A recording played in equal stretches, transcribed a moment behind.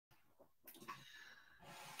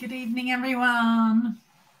Good evening, everyone.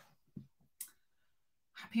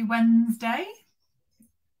 Happy Wednesday.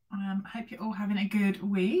 Hope you're all having a good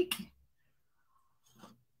week.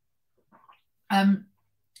 I'm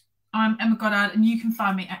Emma Goddard, and you can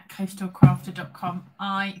find me at coastalcrafter.com.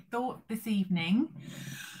 I thought this evening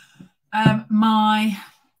my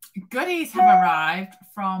goodies have arrived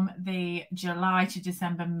from the July to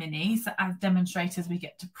December mini. So as demonstrators, we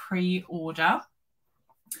get to pre-order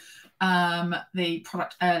the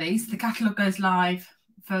product early. So the catalogue goes live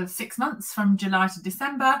for 6 months from July to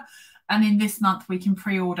December, and in this month we can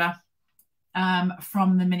pre-order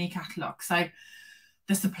from the mini catalogue. So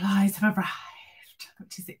the supplies have arrived,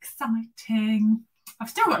 which is exciting. I've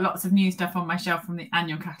still got lots of new stuff on my shelf from the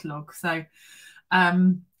annual catalogue. So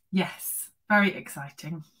yes, very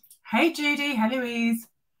exciting. Hey Judy, hey Louise.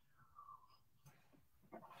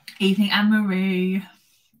 Evening Anne-Marie.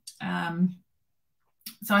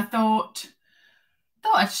 So I thought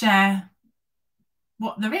I'd share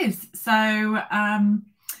what there is. So Jan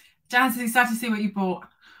says excited to see what you bought.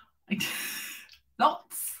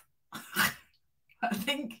 Lots. I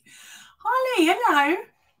think. Holly, hello.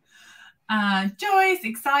 Joyce,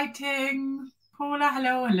 exciting. Paula,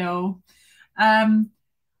 hello.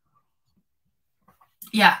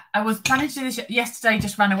 Yeah, I was planning to do this yesterday,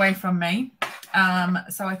 just ran away from me.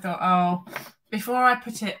 So I thought, oh, before I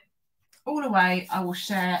put it all away, I will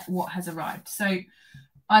share what has arrived. So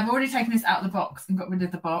I've already taken this out of the box and got rid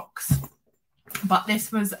of the box, but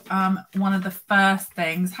this was one of the first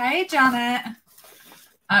things. Hey Janet.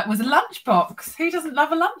 It was a lunchbox. Who doesn't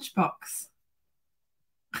love a lunchbox?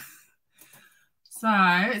 So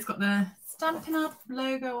it's got the Stampin' Up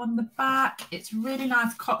logo on the back. It's really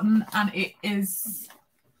nice cotton, and it is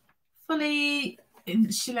fully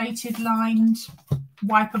insulated, lined,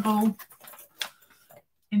 wipeable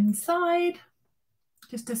inside.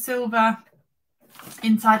 Just a silver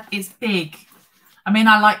inside. It's big. I mean,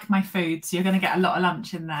 I like my food, so you're going to get a lot of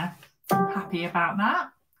lunch in there. I'm happy about that.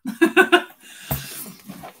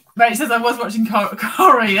 Rach says, I was watching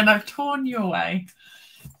Corrie and I've torn you away.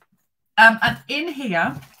 And in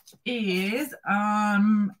here is a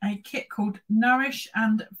kit called Nourish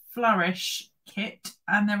and Flourish kit,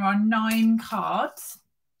 and there are 9 cards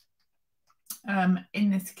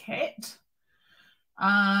in this kit.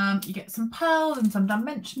 You get some pearls and some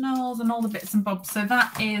dimensionals and all the bits and bobs. So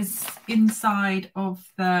that is inside of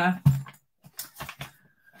the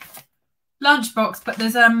lunchbox, but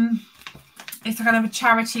there's it's a kind of a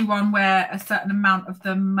charity one where a certain amount of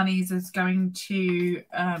the monies is going to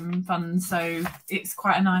funds. So it's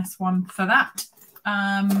quite a nice one for that.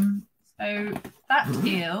 So that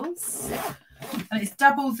is, and it's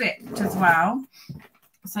double zipped as well.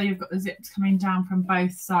 So you've got the zips coming down from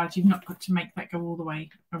both sides. You've not got to make that go all the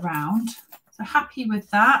way around. So happy with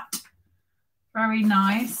that. Very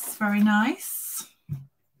nice, very nice.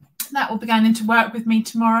 That will be going into work with me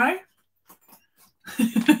tomorrow.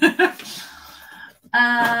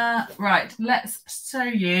 Right, let's show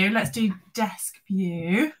you. Let's do desk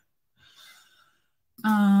view.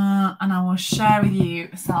 And I will share with you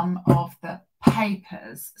some of the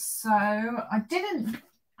papers. So I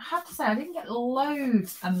have to say, I didn't get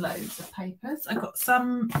loads and loads of papers. I got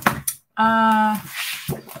some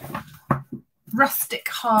Rustic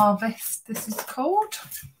Harvest, this is called.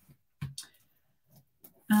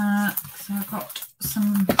 So I've got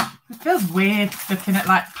some, it feels weird looking at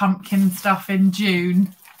like pumpkin stuff in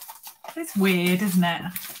June. It's weird, isn't it?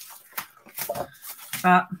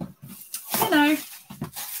 But, you know,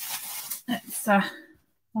 it's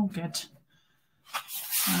all good.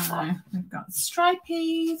 We've got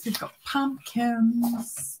stripies, we've got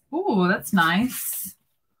pumpkins. Oh, that's nice.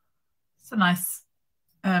 It's a nice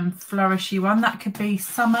flourishy one. That could be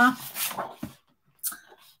summer.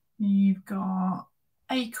 You've got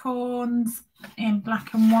acorns in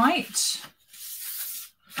black and white.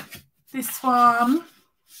 This one.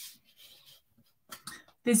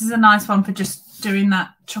 This is a nice one for just doing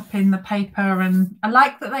that, chopping the paper, and I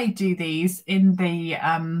like that they do these in the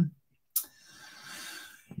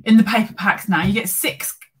paper packs now. You get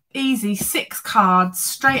 6 cards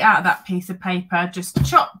straight out of that piece of paper, just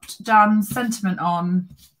chopped, done, sentiment on,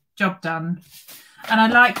 job done. And I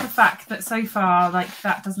like the fact that so far, like,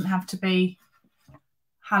 that doesn't have to be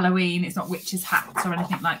Halloween. It's not witches' hats or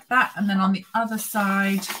anything like that. And then on the other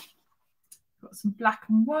side, got some black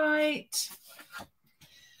and white,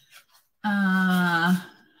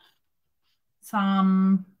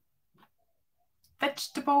 some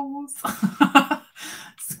vegetables,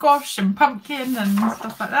 squash and pumpkin and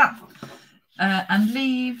stuff like that, and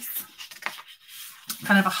leaves,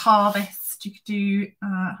 kind of a harvest. You could do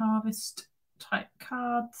harvest type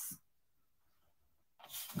cards.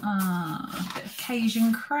 A bit of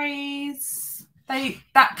Cajun Craze.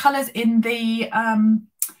 That colour's in the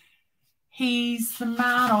He's the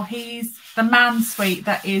Man, or He's the Man suite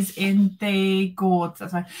that is in the gourds.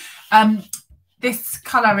 That's right. This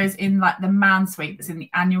colour is in like the Man suite that's in the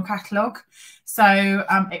annual catalogue. So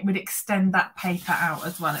it would extend that paper out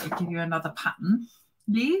as well. It would give you another pattern.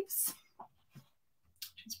 Leaves,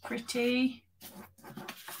 which is pretty.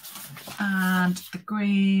 And the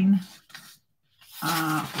green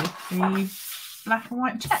with the black and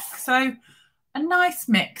white check. So a nice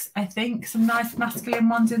mix, I think. Some nice masculine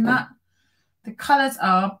ones in that. The colours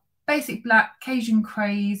are basic black, Cajun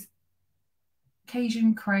Craze,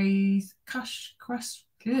 crushed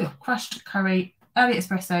curry, early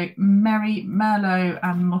espresso, Merry Merlot,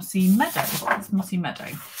 and Mossy Meadow. It's Mossy Meadow.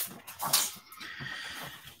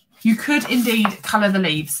 You could indeed colour the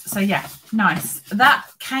leaves. So yeah, nice. That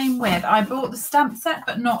came with, I bought the stamp set,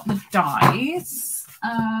 but not the dies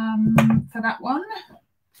for that one,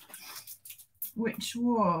 which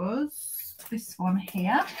was this one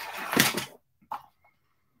here.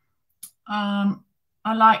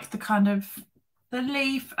 I like the kind of the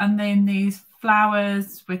leaf and then these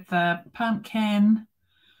flowers with the pumpkin.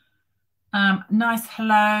 Nice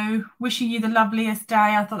hello, wishing you the loveliest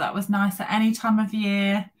day. I thought that was nice at any time of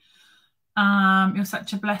year. You're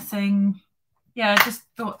such a blessing. Yeah, I just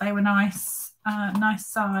thought they were nice, nice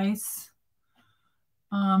size.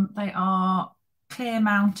 They are clear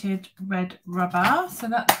mounted red rubber, so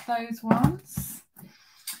that's those ones.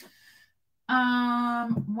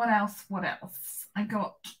 What else? I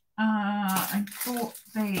bought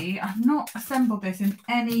I've not assembled this in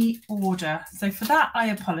any order, so for that I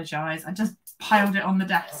apologise. I just piled it on the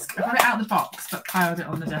desk. I got it out of the box but piled it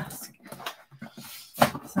on the desk.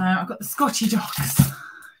 So I've got the Scotty dogs,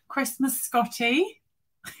 Christmas Scotty.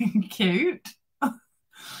 Cute.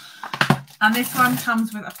 And this one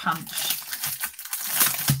comes with a punch.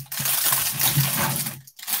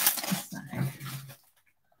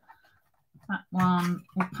 That one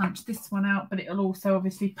will punch this one out, but it'll also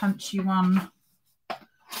obviously punch you one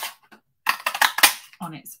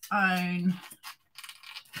on its own,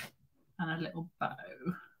 and a little bow.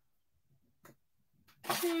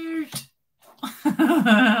 Cute.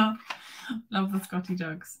 Love the Scotty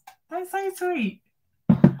dogs. They're so sweet.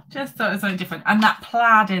 Just thought it was something different. And that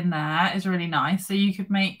plaid in there is really nice. So you could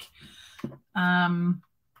make tartan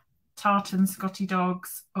Scotty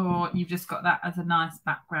dogs, or you've just got that as a nice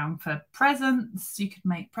background for presents. You could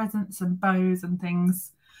make presents and bows and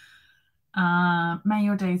things. May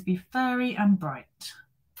your days be furry and bright,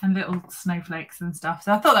 and little snowflakes and stuff.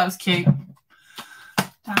 So I thought that was cute.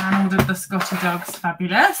 Dan ordered the Scotty dogs.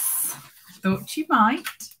 Fabulous. Thought you might.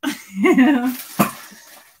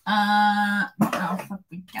 What else have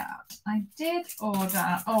we got? I did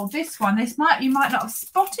order, this one. You might not have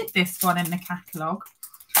spotted this one in the catalogue.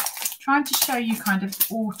 Trying to show you kind of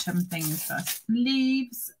autumn things first.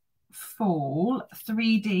 Leaves Fall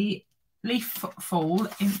 3D, Leaf Fall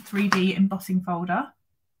in 3D embossing folder.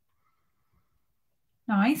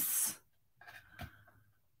 Nice.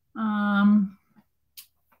 You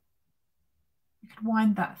could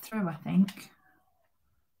wind that through, I think.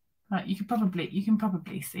 Like you can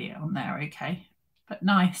probably see it on there, okay. But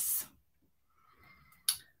nice.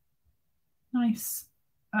 Nice.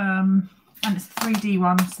 And it's a 3D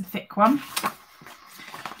one, it's a thick one.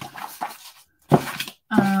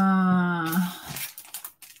 And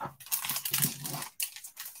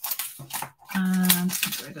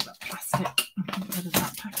get rid of that plastic, get rid of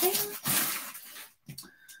that packing.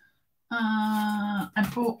 I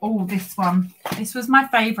bought this one. This was my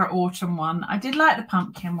favourite autumn one. I did like the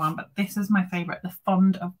pumpkin one, but this was my favourite, the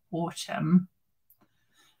Fond of Autumn.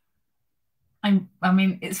 I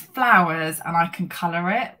mean, it's flowers and I can colour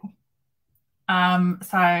it.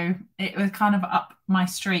 So it was kind of up my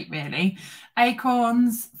street, really.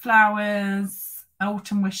 Acorns, flowers,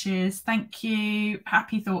 autumn wishes, thank you,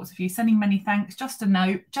 happy thoughts of you, sending many thanks, just a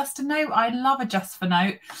note. I love a just a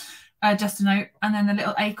note, and then the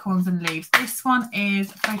little acorns and leaves. This one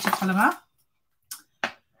is photopolymer,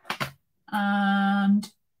 and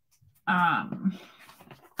a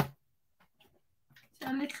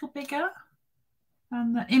little bigger.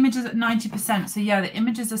 And the image is at 90%. So yeah, the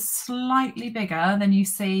images are slightly bigger than you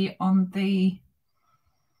see on the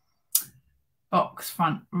box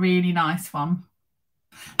front. Really nice one.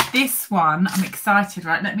 This one, I'm excited,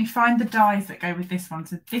 right? Let me find the dies that go with this one.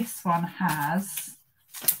 So this one has,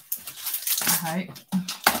 I hope, I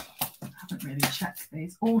haven't really checked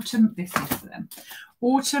these. Autumn, this is them.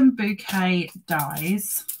 Autumn Bouquet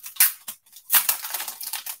dies.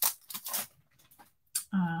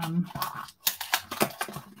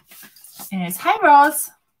 Is, hey Roz,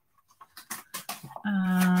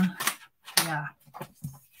 Yeah.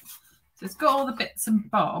 So it's got all the bits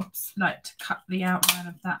and bobs, like to cut the outline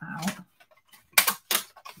of that out.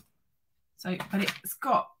 So, but it's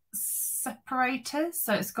got separators.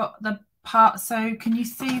 So it's got the part. So can you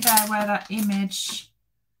see there where that image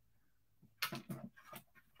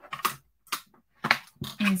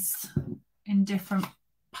is in different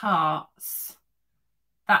parts?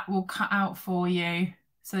 That will cut out for you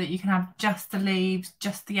so that you can have just the leaves,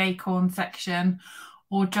 just the acorn section,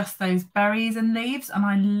 or just those berries and leaves. And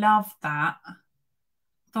I love that.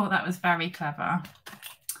 Thought that was very clever.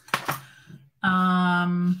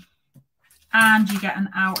 And you get an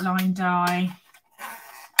outline die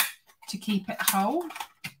to keep it whole.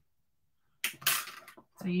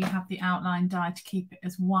 So you have the outline die to keep it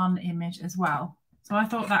as one image as well. So I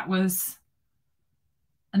thought that was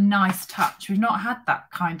a nice touch. We've not had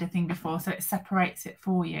that kind of thing before, so it separates it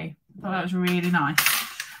for you. I thought that was really nice.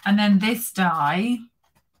 And then this die,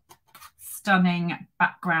 stunning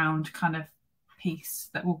background kind of piece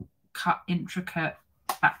that will cut intricate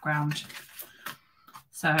background.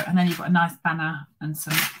 So, and then you've got a nice banner and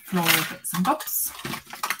some floral bits and bobs.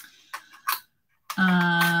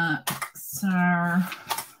 So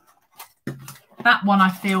that one I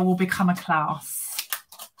feel will become a class.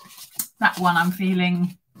 That one I'm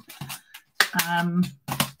feeling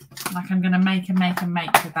like I'm going to make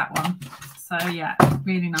with that one. So yeah,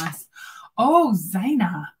 really nice. Oh,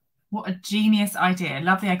 Zaina, what a genius idea.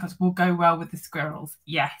 Lovely acorns will go well with the squirrels.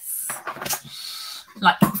 Yes.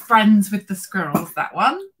 Like friends with the squirrels, that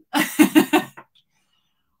one.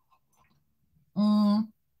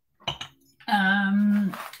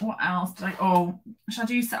 What else did I'll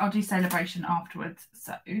do celebration afterwards.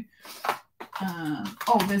 So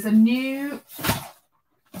there's a new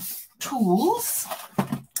tools.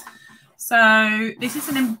 So this is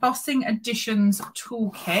an embossing additions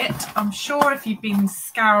toolkit. I'm sure if you've been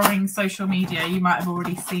scouring social media, you might have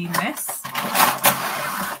already seen this.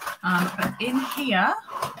 But in here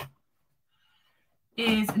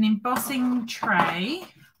is an embossing tray.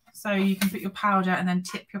 So you can put your powder and then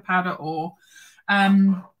tip your powder, or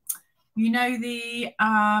you know the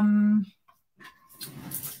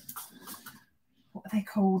what are they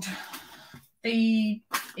called? The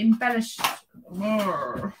embellished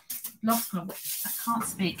lost my, I can't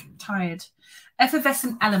speak, tired.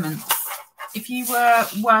 Effervescent elements. If you were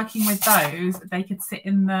working with those, they could sit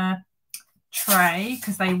in the tray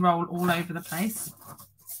because they roll all over the place.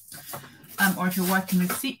 Or if you're working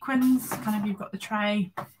with sequins, kind of you've got the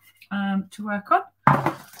tray to work on.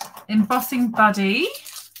 Embossing buddy.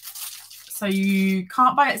 So you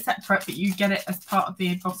can't buy it separate, but you get it as part of the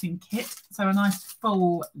embossing kit. So a nice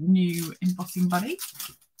full new embossing buddy.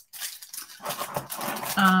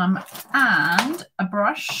 And a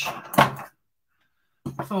brush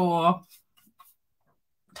for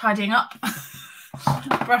tidying up,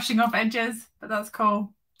 brushing off edges, but that's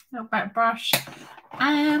cool. Little bit brush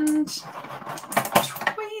and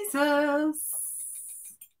tweezers.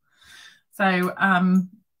 So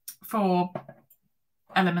for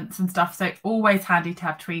elements and stuff, so always handy to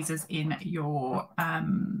have tweezers in your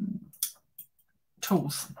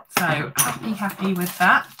tools. So happy with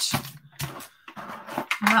that.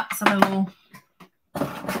 That's a little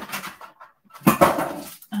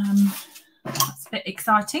that's a bit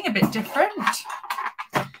exciting, a bit different.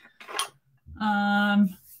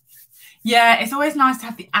 Yeah, it's always nice to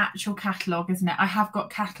have the actual catalogue, isn't it? I have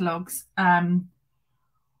got catalogues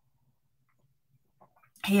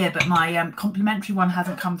here, but my complimentary one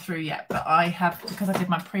hasn't come through yet. But I have, because I did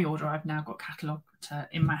my pre-order, I've now got catalogue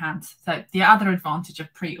in my hands. So the other advantage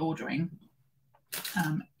of pre-ordering,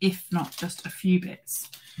 if not just a few bits.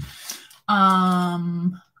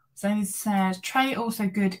 So it says tray also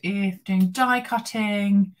good if doing die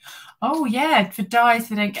cutting. Oh yeah, for dies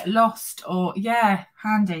so they don't get lost, or yeah,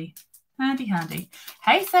 handy.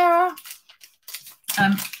 Hey Sarah.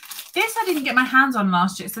 This I didn't get my hands on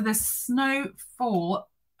last year. So the Snowfall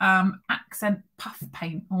accent puff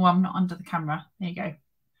paint. Oh, I'm not under the camera. There you go.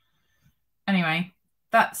 Anyway,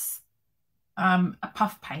 that's a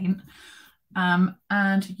puff paint.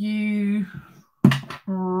 And you,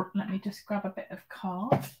 let me just grab a bit of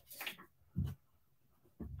card.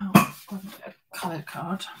 Oh, grab a bit of coloured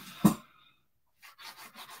card.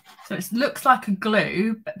 So it looks like a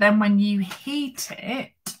glue, but then when you heat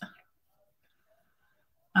it,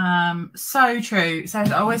 so true. So I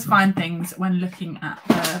always find things when looking at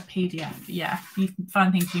the PDF. Yeah, you can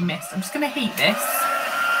find things you missed. I'm just going to heat this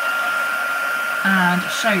and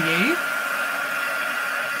show you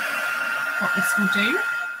what this will do.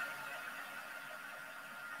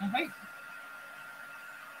 Okay.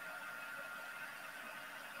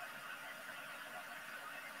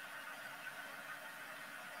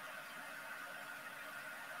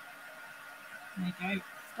 There you go,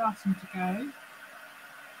 starting to go.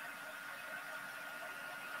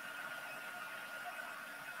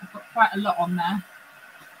 I've got quite a lot on there.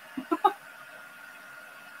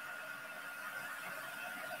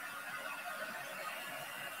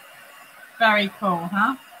 Very cool,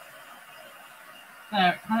 huh?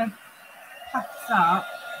 There, it kind of puffs up.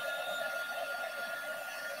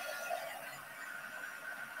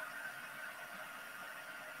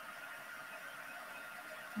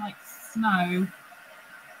 Like snow.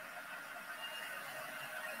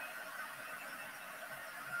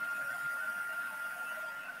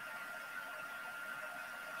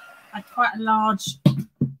 I had quite a large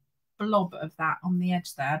blob of that on the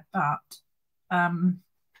edge there, but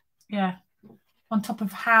yeah, on top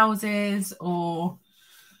of houses or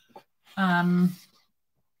I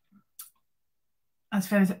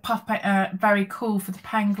suppose puff paint, very cool for the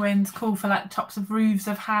penguins, cool for like the tops of roofs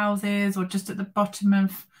of houses or just at the bottom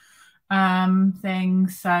of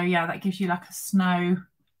things. So yeah, that gives you like a snow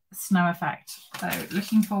effect. So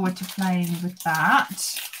looking forward to playing with that.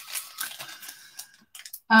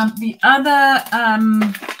 The other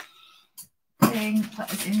thing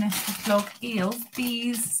that is in this catalogue is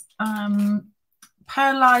these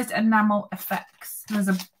pearlized enamel effects. There's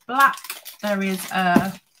a black, there is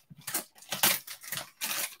a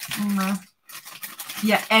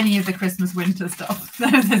yeah, any of the Christmas winter stuff.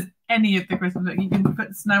 There's any of the Christmas, you can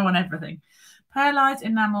put snow on everything. Pearlized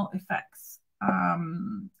enamel effects,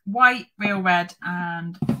 white, real red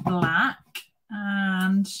and black,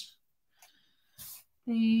 and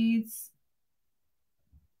these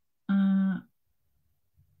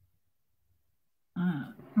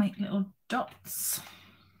make little dots.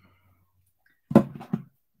 So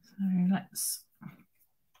let's,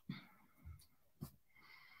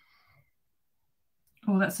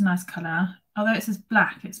 oh, that's a nice colour. Although it says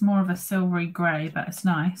black, it's more of a silvery grey, but it's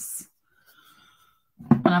nice.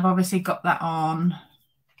 And I've obviously got that on.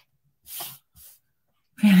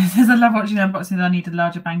 It says, I love watching unboxings. I need a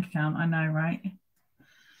larger bank account. I know, right?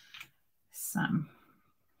 So,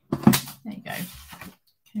 there you go.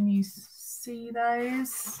 Can you see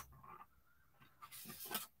those?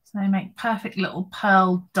 So they make perfect little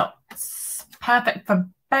pearl dots. Perfect for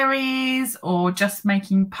berries or just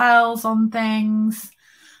making pearls on things.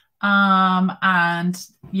 And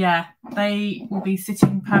yeah, they will be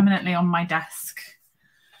sitting permanently on my desk.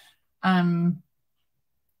 I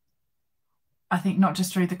think not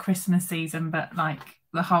just through the Christmas season, but like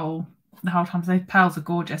the whole time. So those pearls are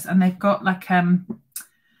gorgeous, and they've got like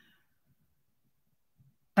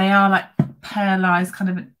they are like pearlized, kind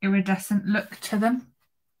of an iridescent look to them.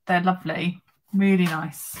 They're lovely, really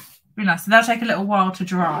nice, really nice. So they'll take a little while to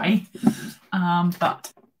dry,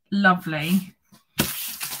 but lovely.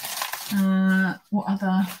 What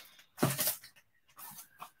other?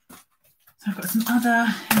 So I've got some other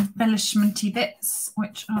embellishmenty bits,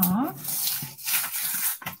 which are,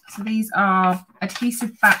 so these are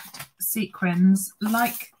adhesive backed sequins,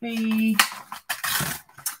 like we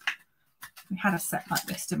had a set like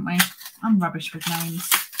this, didn't we? I'm rubbish with names,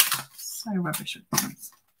 so rubbish with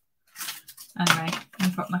names. Anyway,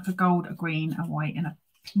 we've got like a gold, a green, a white and a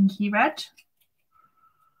pinky red.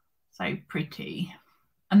 So pretty.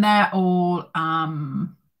 And they're all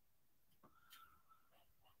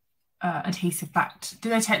adhesive backed. Do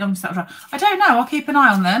they take long to settle down? I don't know. I'll keep an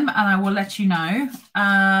eye on them and I will let you know.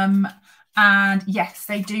 And yes,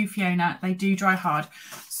 they do, Fiona. They do dry hard.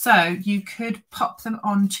 So you could pop them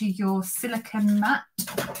onto your silicone mat.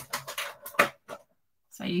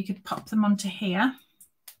 So you could pop them onto here.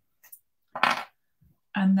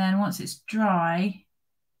 And then once it's dry,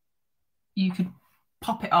 you could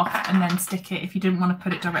pop it off and then stick it if you didn't want to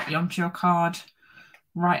put it directly onto your card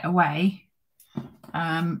right away.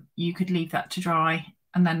 You could leave that to dry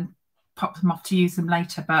and then pop them off to use them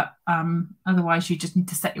later, but otherwise you just need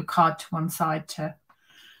to set your card to one side to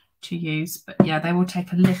use. But yeah, they will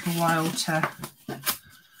take a little while to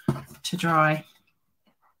dry.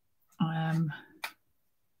 So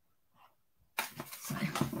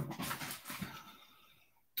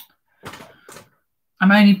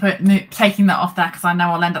I'm only taking that off there because I know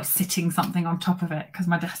I'll end up sitting something on top of it because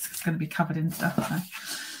my desk is going to be covered in stuff. So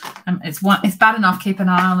it's bad enough keeping an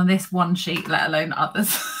eye on this one sheet, let alone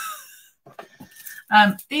others.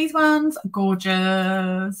 These ones are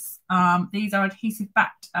gorgeous. These are adhesive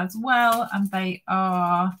backed as well, and they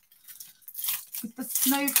are with the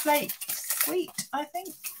snowflake sweet, I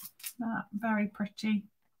think. Very pretty.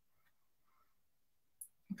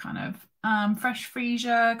 Kind of fresh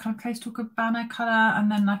freesia, kind of Coastal Cabana colour, and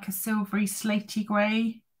then like a silvery slatey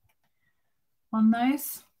grey on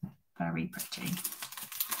those. Very pretty.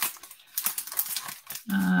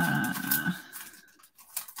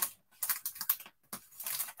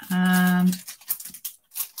 And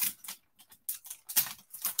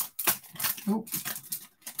oh,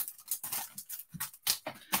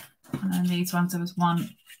 and then these ones, there was one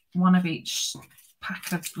of each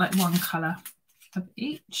pack of like one colour of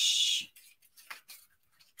each.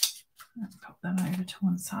 Let's pop them over to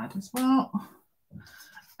one side as well.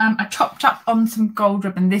 I chopped up on some gold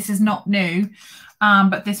ribbon. This is not new,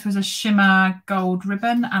 but this was a shimmer gold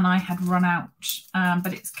ribbon and I had run out,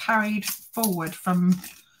 but it's carried forward from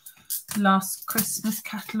last Christmas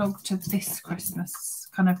catalogue to this Christmas,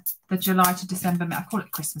 kind of the July to December. I call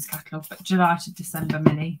it Christmas catalogue, but July to December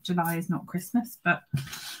mini. July is not Christmas, but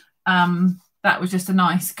that was just a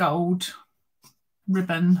nice gold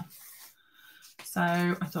ribbon. So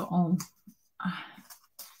I thought, oh,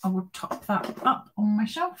 I will top that up on my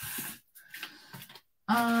shelf.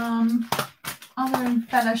 Other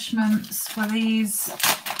embellishments were these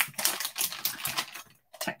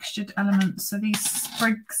textured elements. So these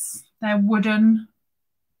sprigs, they're wooden,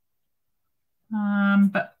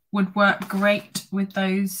 but would work great with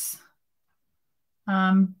those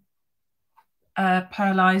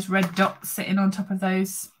pearlized red dots sitting on top of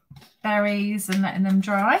those berries and letting them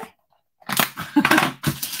dry.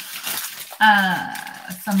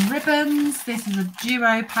 Some ribbons. This is a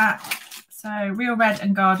duo pack. So real red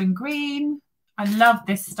and garden green. I love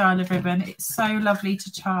this style of ribbon. It's so lovely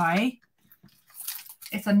to tie.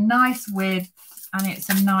 It's a nice width and it's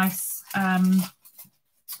a nice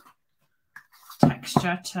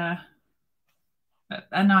texture to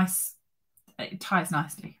it ties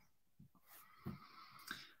nicely.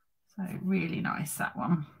 So really nice, that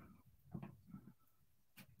one.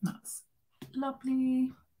 That's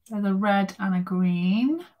lovely. There's a red and a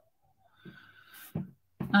green.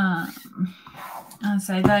 And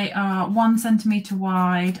so they are 1 centimetre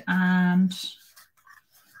wide and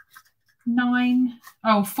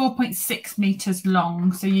 4.6 metres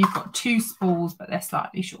long. So you've got 2 spools, but they're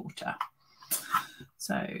slightly shorter.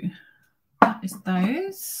 So that is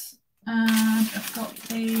those. And I've got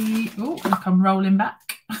the, oh, look, I'm rolling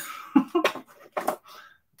back.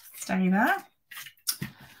 Stay there.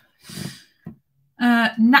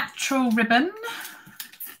 Natural ribbon.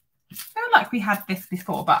 I feel like we had this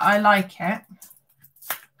before, but I like it.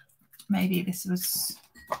 Maybe this was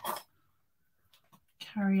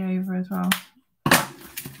carry over as well.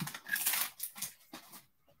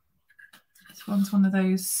 This one's one of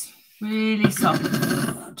those really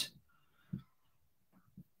soft,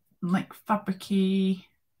 like fabricy,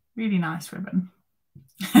 really nice ribbon.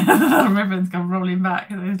 The ribbon's gone rolling back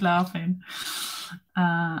because I was laughing.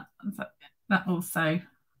 So that also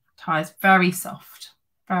ties very soft,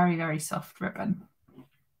 very, very soft ribbon.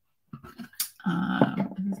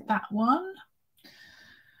 There's that one.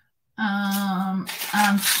 And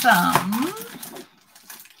some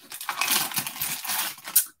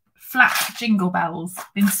flat jingle bells,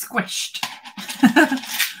 been squished.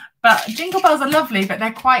 But jingle bells are lovely, but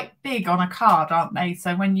they're quite big on a card, aren't they?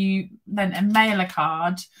 So when you then mail a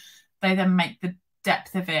card, they then make the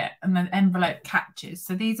depth of it and the envelope catches.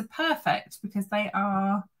 So these are perfect because they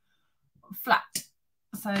are flat.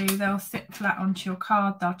 So they'll sit flat onto your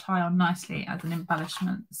card. They'll tie on nicely as an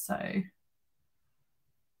embellishment. So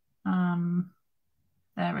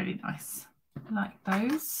they're really nice. I like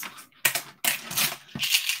those.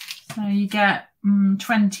 So you get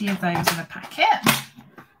 20 of those in a packet.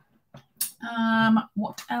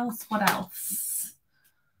 What else? What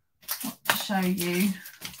to show you?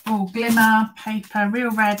 Oh, glimmer paper,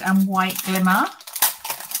 real red and white glimmer.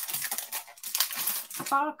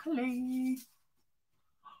 Sparkly.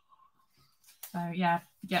 So yeah,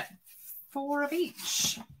 get 4 of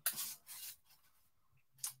each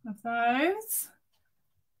of those.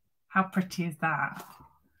 How pretty is that?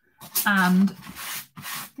 And I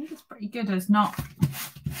think it's pretty good as not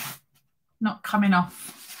coming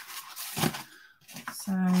off.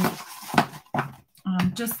 So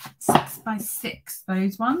just 6 by 6,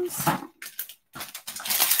 those ones.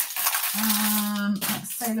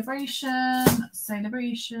 That's celebration.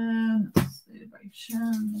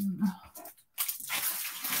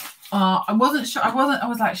 I wasn't sure. I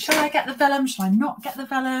was like, should I get the vellum? Should I not get the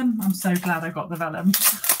vellum? I'm so glad I got the vellum.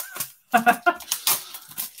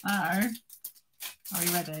 Are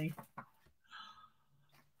you ready?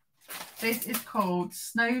 This is called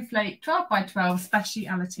Snowflake 12 by 12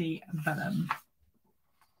 Speciality Vellum.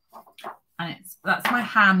 And that's my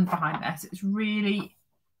hand behind this. It's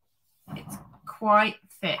quite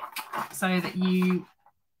thick so that you're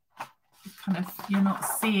not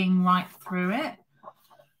seeing right through it.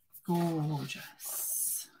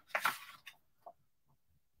 Gorgeous.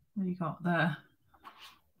 We got the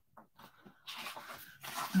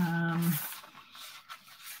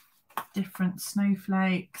different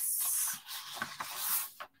snowflakes.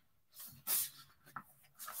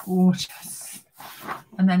 Gorgeous.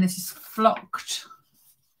 And then this is flocked.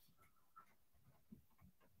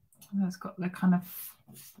 And it's got the kind of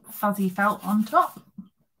fuzzy felt on top.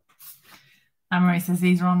 And Marie says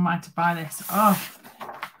these are on my to buy list. Oh,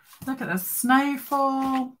 look at the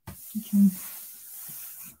snowfall. You can.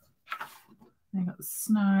 They've got the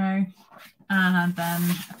snow, and then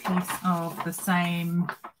a piece of the same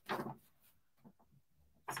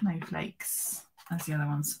snowflakes as the other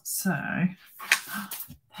ones. So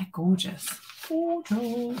they're gorgeous.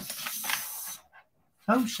 Gorgeous.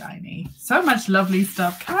 So shiny. So much lovely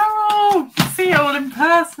stuff. Carol, see it all in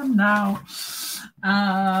person now.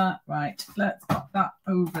 Right, let's pop that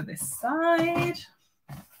over this side.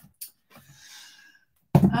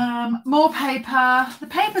 More paper. The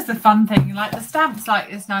paper's the fun thing. Like the stamps, like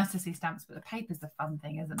it's nice to see stamps, but the paper's the fun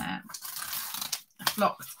thing, isn't it? The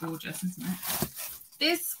flock's gorgeous, isn't it?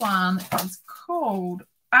 This one is called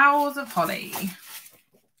Boughs of Holly.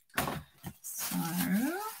 So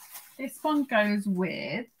this one goes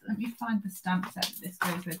with, let me find the stamp set that this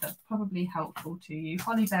goes with. That's probably helpful to you.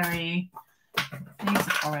 Hollyberry, leaves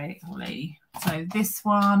of holly. So this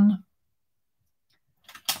one,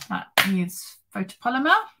 that is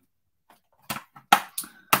photopolymer,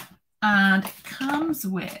 and it comes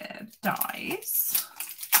with dies.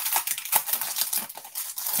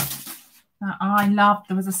 Now, I love,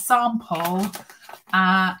 there was a sample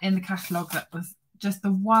in the catalogue that was just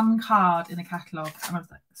the one card in the catalogue, and I was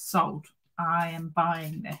like, sold. I am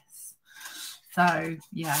buying this. So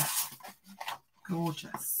yeah,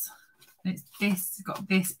 gorgeous. And it's this, it's got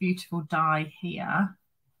this beautiful die here,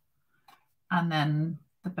 and then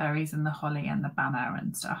the berries and the holly and the banner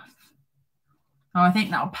and stuff. Oh, I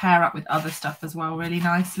think that'll pair up with other stuff as well really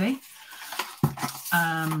nicely.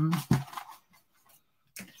 So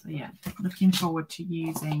yeah, looking forward to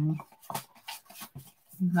using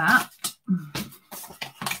that.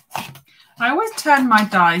 I always turn my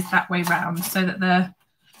dies that way round so that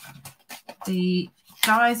the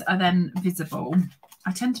dies are then visible.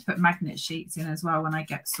 I tend to put magnet sheets in as well when I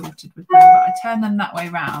get sorted with them, but I turn them that way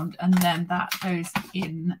round, and then that goes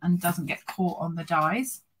in and doesn't get caught on the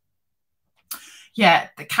dies. Yeah,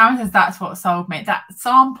 the Karen says that's what sold me. That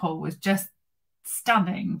sample was just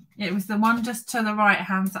stunning. It was the one just to the right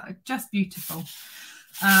hand side, just beautiful.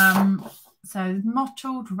 So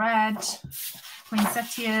mottled red,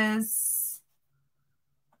 poinsettias,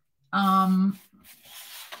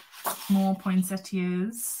 more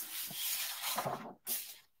poinsettias.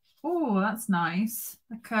 Oh, that's nice.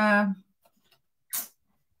 Like a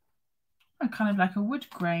kind of like a wood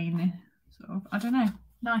grain, sort of. I don't know.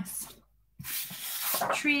 Nice.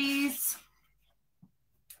 Trees.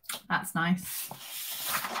 That's nice.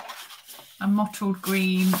 A mottled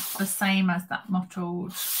green, the same as that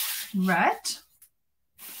mottled red.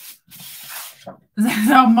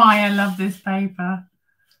 Oh my, I love this paper.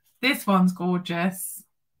 This one's gorgeous.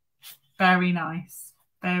 Very nice.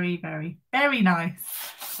 Very, very, very nice.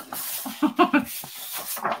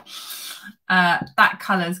 That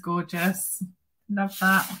colour's gorgeous. Love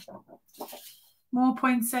that. More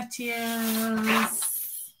poinsettias.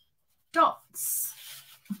 Dots.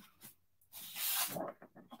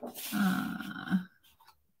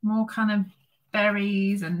 More kind of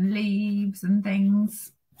berries and leaves and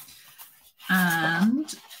things.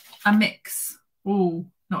 And a mix. Oh,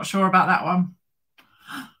 not sure about that one.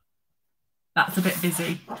 That's a bit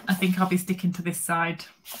busy. I think I'll be sticking to this side.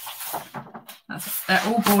 They're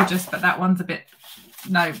all gorgeous, but that one's a bit,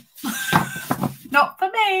 no, not for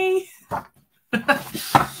me.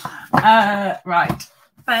 Right,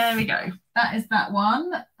 there we go. That is that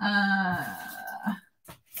one.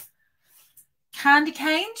 Candy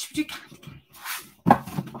cane. Should we do candy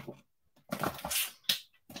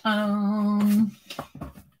cane?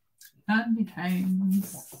 Candy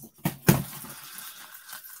canes.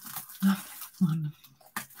 One.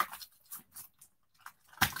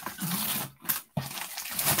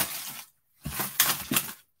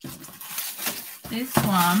 This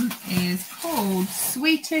one is called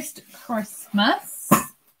Sweetest Christmas.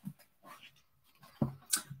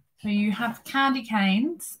 So you have candy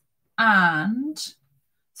canes, and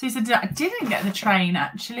so you said I didn't get the train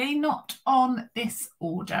actually, not on this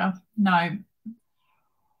order. No.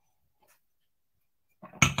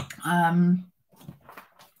 I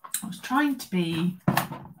was trying to be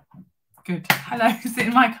good. Hello, sitting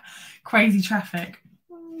in my crazy traffic.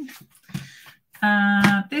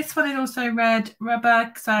 This one is also red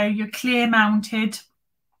rubber, so you're clear mounted.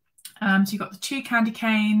 So you've got the two candy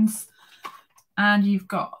canes, And you've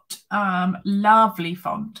got lovely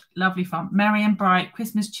font, merry and bright,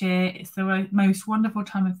 Christmas cheer. It's the most wonderful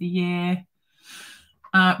time of the year.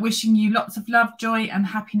 Wishing you lots of love, joy and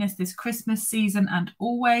happiness this Christmas season and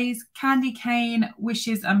always. Candy cane,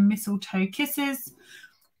 wishes and mistletoe kisses.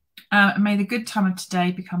 May the good time of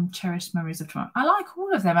today become cherished memories of tomorrow. I like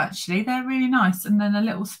all of them, actually. They're really nice. And then a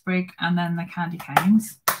little sprig and then the candy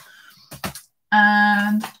canes.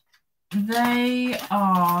 And they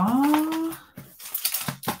are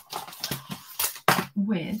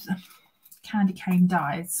with candy cane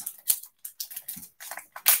dies.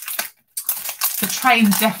 The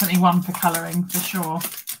train's definitely one for colouring, for sure.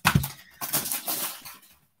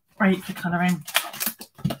 Great for colouring.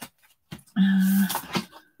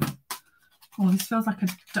 Oh, this feels like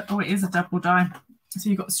it is a double die. So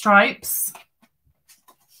you've got stripes.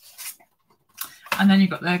 And then you've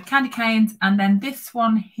got the candy canes. And then this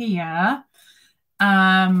one here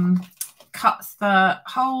cuts the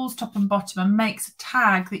holes top and bottom and makes a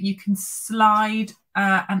tag that you can slide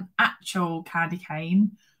an actual candy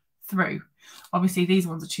cane through. Obviously, these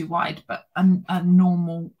ones are too wide, but a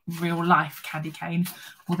normal real life candy cane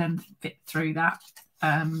will then fit through that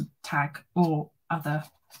tag or other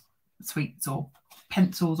sweets or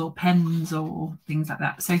pencils or pens or things like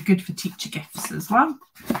that. So good for teacher gifts as well.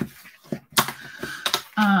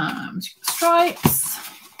 Stripes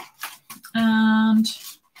and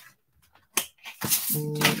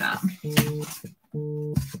do that.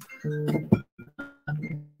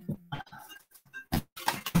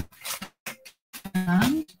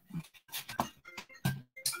 And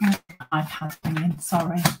I've had them in,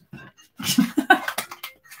 sorry.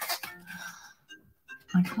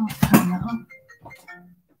 I can't turn that on.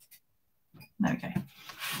 There we go.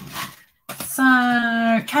 So,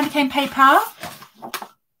 candy cane paper,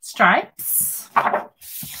 stripes.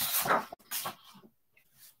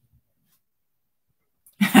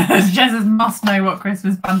 Jez's must know what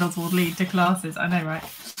Christmas bundles will lead to classes. I know, right?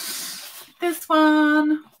 This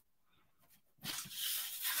one.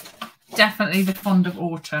 Definitely the fond of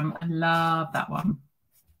autumn. I love that one.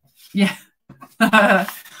 Yeah.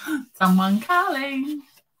 Someone calling.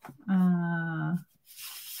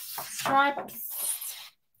 Stripes.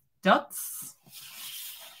 Dots.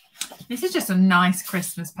 This is just a nice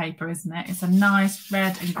Christmas paper, isn't it? It's a nice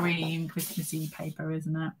red and green Christmassy paper,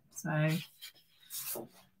 isn't it? So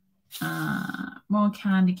more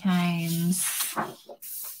candy canes,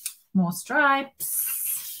 more stripes,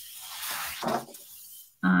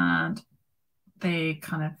 and the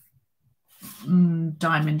kind of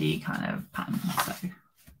diamondy kind of pattern. So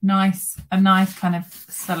a nice kind of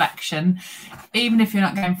selection. Even if you're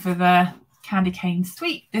not going for the candy cane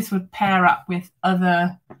sweet, this would pair up with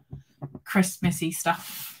other Christmassy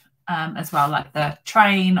stuff as well, like the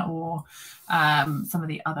train or some of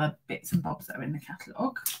the other bits and bobs that are in the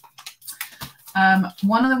catalogue.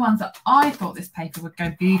 One of the ones that I thought this paper would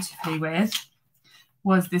go beautifully with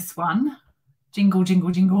was this one, Jingle,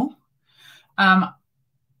 Jingle, Jingle.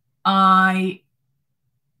 I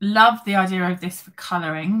love the idea of this for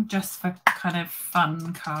colouring, just for kind of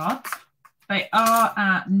fun cards. They are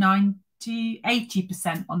at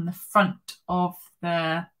 80% on the front of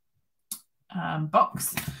the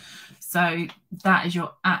box. So that is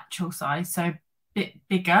your actual size, so a bit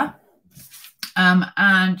bigger.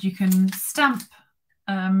 And you can stamp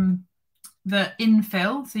the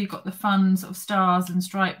infill. So you've got the fun sort of stars and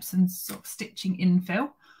stripes and sort of stitching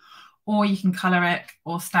infill. Or you can colour it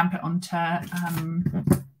or stamp it onto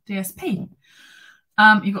DSP.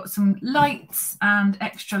 You've got some lights and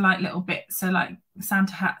extra light little bits, so like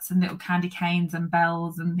Santa hats and little candy canes and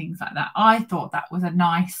bells and things like that. I thought that was a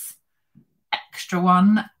nice extra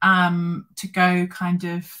one to go kind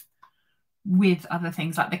of with other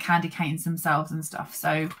things like the candy canes themselves and stuff.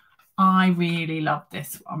 So I really love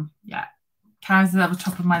this one. Yeah, Karen's at the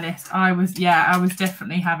top of my list. I was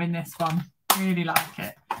definitely having this one. Really like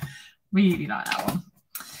it. Really like that one.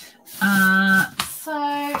 So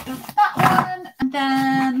there's that one, and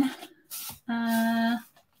then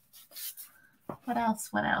what else?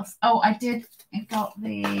 Oh, I got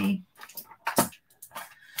the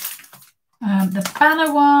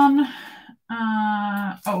banner one.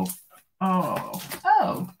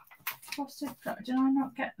 Did I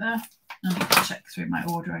not get the? I need to check through my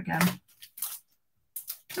order again.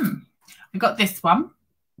 I got this one,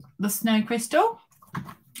 the snow crystal.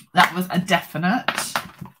 That was a definite.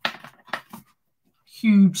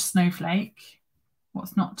 Huge snowflake.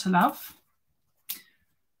 What's not to love?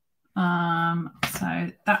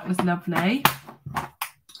 So that was lovely.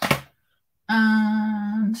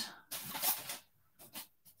 And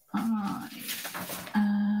I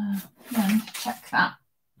need to check that.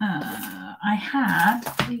 I I had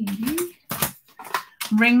the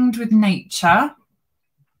Ringed with Nature.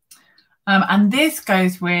 And this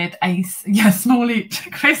goes with a small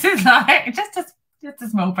each. Chris is like, just a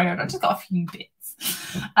small period. I just got a few bits.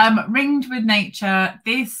 Ringed with Nature.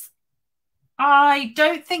 This, I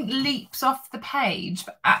don't think leaps off the page,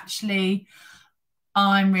 but actually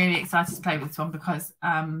I'm really excited to play with this one because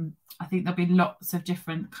I think there'll be lots of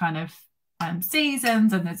different kind of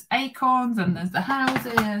seasons, and there's acorns, and there's the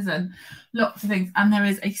houses, and lots of things. And there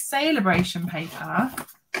is a celebration paper.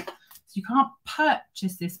 So you can't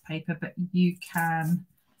purchase this paper, but you can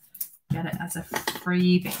get it as a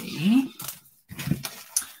freebie.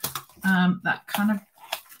 That kind of,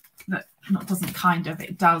 that not doesn't kind of,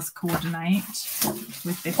 it does coordinate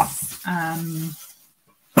with this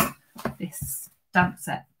this stamp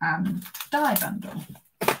set and die bundle.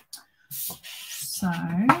 So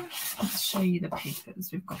let's show you the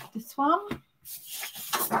papers. We've got this one,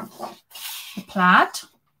 the plaid,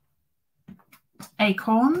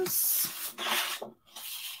 acorns,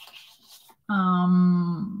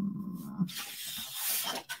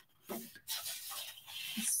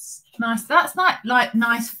 nice. That's like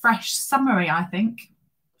nice fresh summery. I think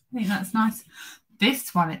that's nice.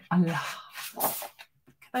 This one I love. Look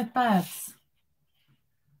at those birds.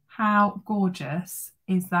 How gorgeous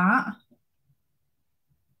is that?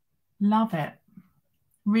 Love it.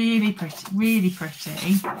 Really pretty, really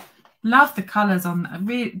pretty. Love the colours on that.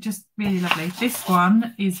 Really, just really lovely. This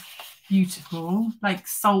one is beautiful, like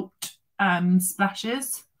salt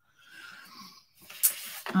splashes.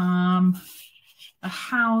 The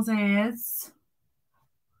houses.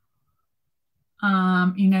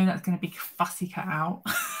 You know that's going to be fussy cut out.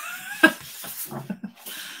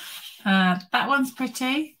 That one's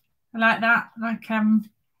pretty. I like that. Like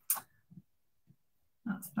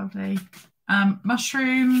that's lovely.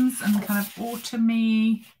 Mushrooms and kind of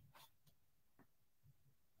autumny.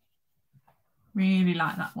 Really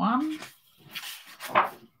like that one.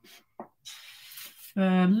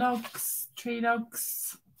 The logs, tree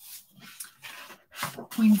logs.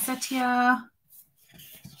 Poinsettia.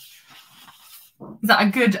 Is that a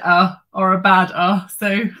good or a bad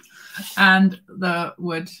So, and the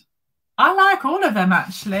wood. I like all of them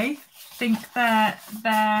actually. I think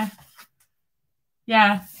they're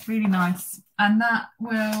yeah, really nice. And that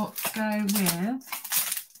will go with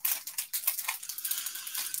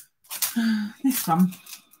this one.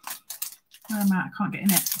 Where am I? I can't get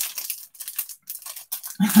in it.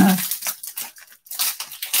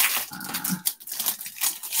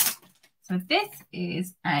 So this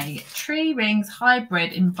is a Tree Rings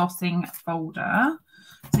hybrid embossing folder.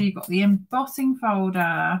 So you've got the embossing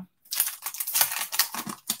folder.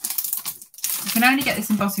 You can only get this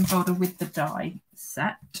embossing folder with the die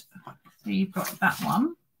set. So you've got that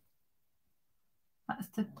one. That's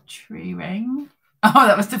the tree ring. Oh,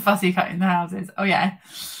 that was the fussy cutting the houses. Oh yeah.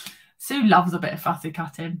 Sue loves a bit of fussy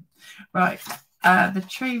cutting. Right. The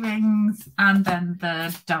tree rings and then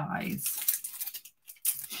the dies.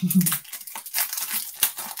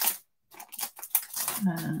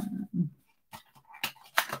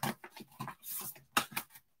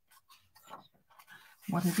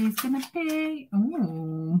 What are these going to be?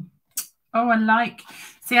 Ooh. Oh, I like.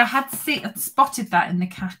 See, I'd spotted that in the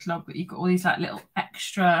catalogue, but you've got all these like little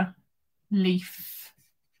extra leaf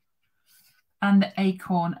and the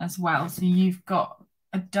acorn as well. So you've got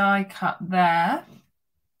a die cut there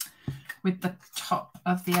with the top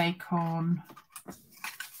of the acorn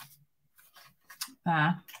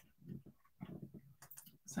there.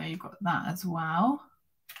 So you've got that as well.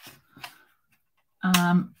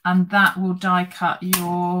 And that will die cut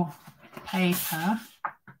your paper.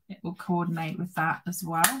 It will coordinate with that as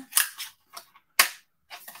well.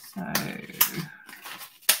 So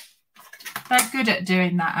they're good at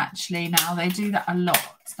doing that actually now. They do that a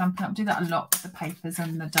lot. Stampin' Up do that a lot with the papers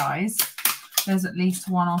and the dies. There's at least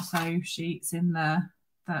one or so sheets in there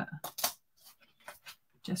that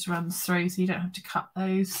just runs through, so you don't have to cut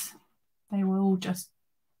those. They will all just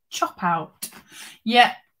chop out.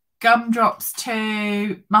 Yeah, gumdrops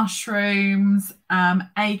too, mushrooms,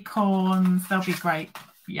 acorns, they'll be great.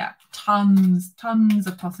 Yeah, tons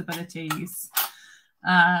of possibilities.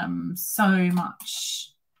 So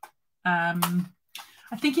much.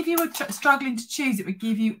 I think if you were struggling to choose, it would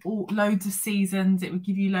give you loads of seasons. It would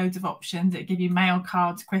give you loads of options. It would give you mail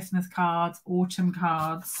cards, Christmas cards, autumn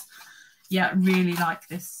cards. Yeah, really like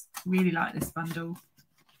this. Really like this bundle.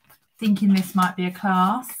 Thinking this might be a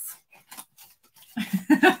class.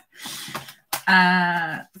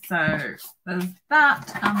 So there's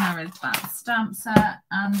that, and there is that stamp set,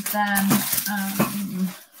 and then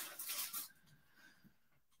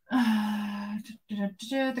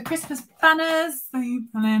the Christmas banners. So you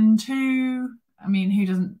pull in two. I mean, who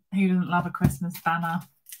doesn't love a Christmas banner?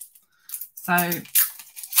 So there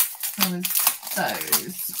was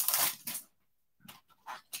those,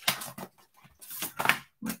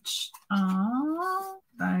 which are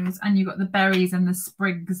those, and you've got the berries and the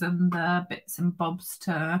sprigs and the bits and bobs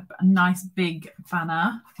to a nice big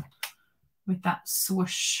banner with that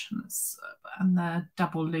swoosh and the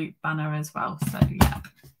double loop banner as well. So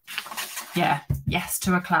yeah, yes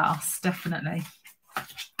to a class, definitely.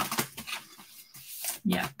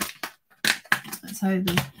 Yeah, so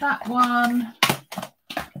there's that one,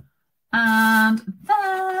 and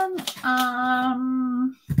then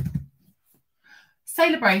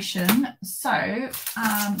Celebration. So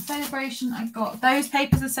Celebration, I got those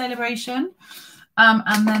papers of Celebration,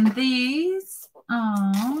 and then these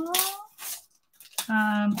are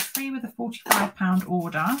free with a £45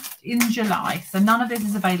 order in July. So none of this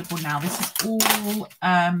is available now. This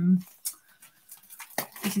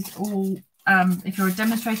is all if you're a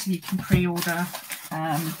demonstrator, you can pre-order,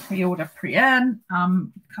 pre-earn.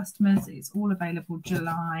 Customers, it's all available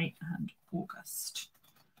July and August.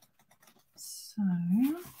 So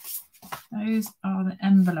those are the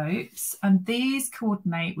envelopes, and these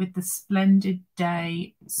coordinate with the Splendid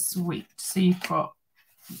Day suite. So you've got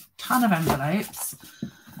a ton of envelopes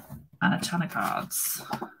and a ton of cards,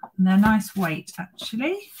 and they're nice weight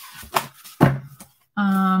actually.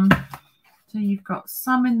 So you've got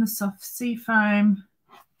some in the soft seafoam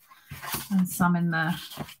and some in the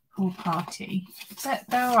pool party.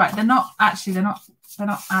 They're all right. They're not as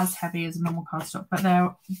heavy as a normal cardstock, but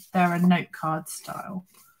they're a note card style.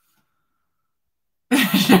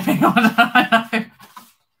 That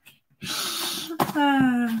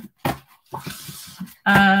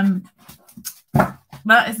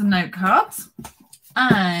is the note cards,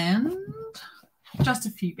 and just a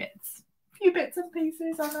few bits and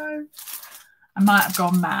pieces. I know I might have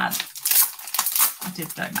gone mad. I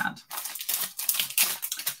did go mad.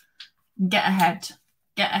 Get ahead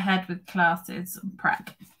with classes and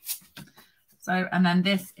prep. So, and then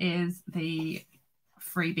this is the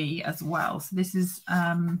freebie as well. So this is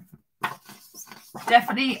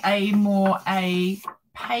definitely a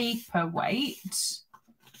paperweight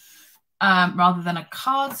rather than a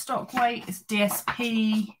cardstock weight. It's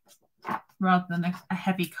DSP rather than a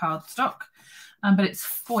heavy cardstock, but it's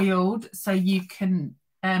foiled, so you can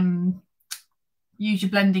use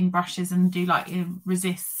your blending brushes and do like a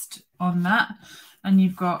resist on that. And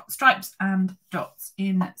you've got stripes and dots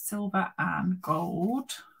in silver and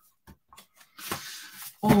gold.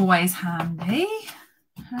 Always handy.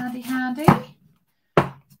 And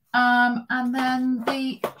then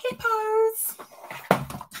the hippos.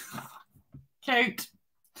 Cute.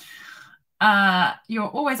 You're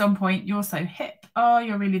always on point. You're so hip. Oh,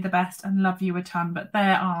 you're really the best, and love you a ton. But they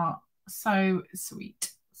are so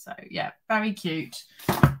sweet. So yeah, very cute.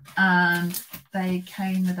 And they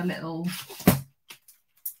came with a little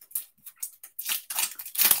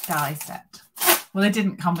die set. Well, they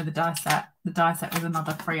didn't come with a die set. The die set was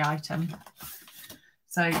another free item.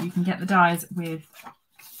 So you can get the dies with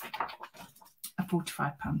a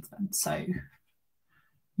 £45 spend. So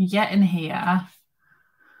you get in here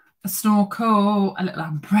a snorkel, a little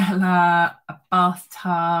umbrella, a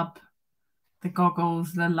bathtub, the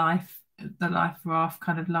goggles, the life raft,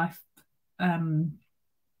 kind of life,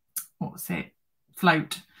 what's it,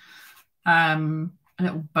 float, a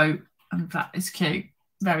little boat, and that is cute,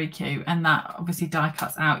 very cute. And that obviously die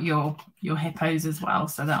cuts out your hippos as well,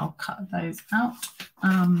 so that'll cut those out.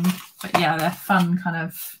 But yeah, they're fun kind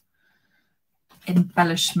of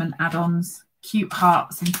embellishment add-ons, cute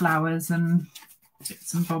hearts and flowers and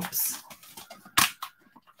bits and bobs.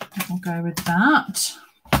 We'll go with that.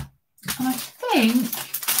 And I think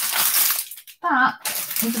that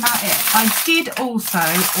is about it. I did also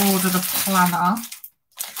order the planner,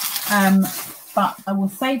 but I will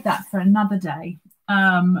save that for another day.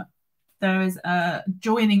 There is a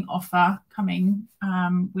joining offer coming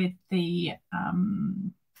with the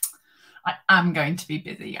I am going to be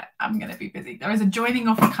busy. I'm going to be busy. There is a joining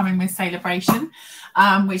offer coming with Celebration,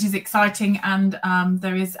 which is exciting, and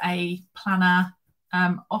there is a planner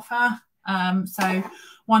offer. So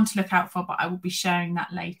one to look out for, but I will be sharing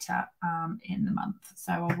that later in the month.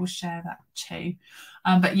 So I will share that too.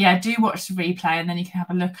 But yeah, do watch the replay, and then you can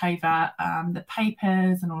have a look over the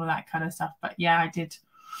papers and all of that kind of stuff. But yeah, I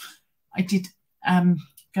did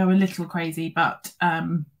go a little crazy, but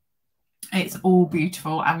it's all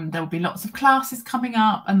beautiful, and there'll be lots of classes coming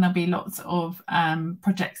up, and there'll be lots of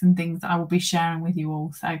projects and things that I will be sharing with you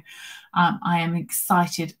all. So I am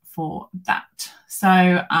excited for that.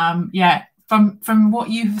 So yeah, from what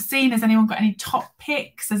you've seen, has anyone got any top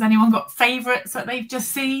picks? Has anyone got favourites that they've just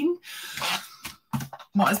seen?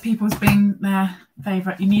 What has people's been their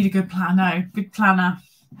favourite? You need a good planner. No, good planner.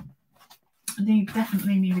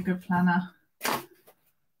 Definitely need a good planner.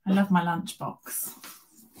 I love my lunchbox.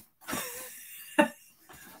 I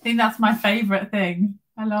think that's my favourite thing.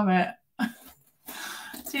 I love it.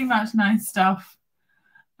 Too much nice stuff.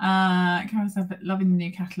 Carol said, loving the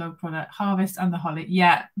new catalogue product. Harvest and the holly.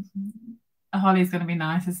 Yeah, the holly is going to be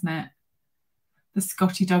nice, isn't it? The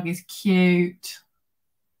Scotty dog is cute.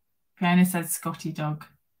 Fiona says Scotty dog.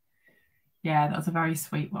 Yeah, that was a very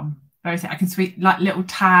sweet one. Very sweet. I can sweet like little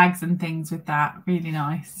tags and things with that. Really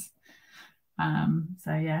nice.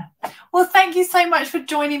 So yeah. Well, thank you so much for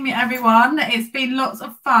joining me, everyone. It's been lots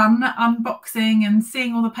of fun unboxing and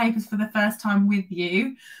seeing all the papers for the first time with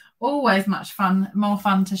you. Always much fun, more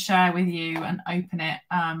fun to share with you and open it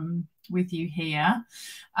with you here.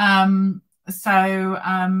 So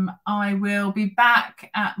I will be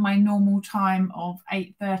back at my normal time of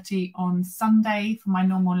 8:30 on Sunday for my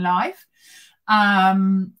normal live.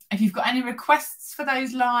 If you've got any requests for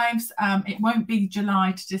those lives, it won't be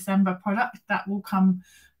July to December product. That will come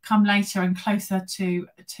later and closer to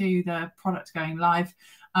the product going live.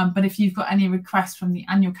 But if you've got any requests from the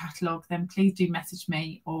annual catalogue, then please do message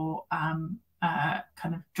me or kind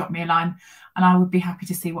of drop me a line, and I would be happy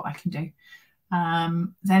to see what I can do.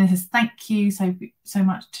 Zena says, thank you so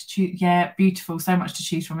much to choose. Yeah, beautiful. So much to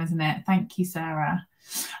choose from, isn't it? Thank you, Sarah.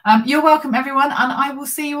 You're welcome, everyone, and I will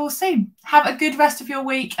see you all soon. Have a good rest of your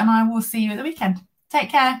week, and I will see you at the weekend. Take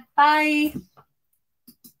care. Bye.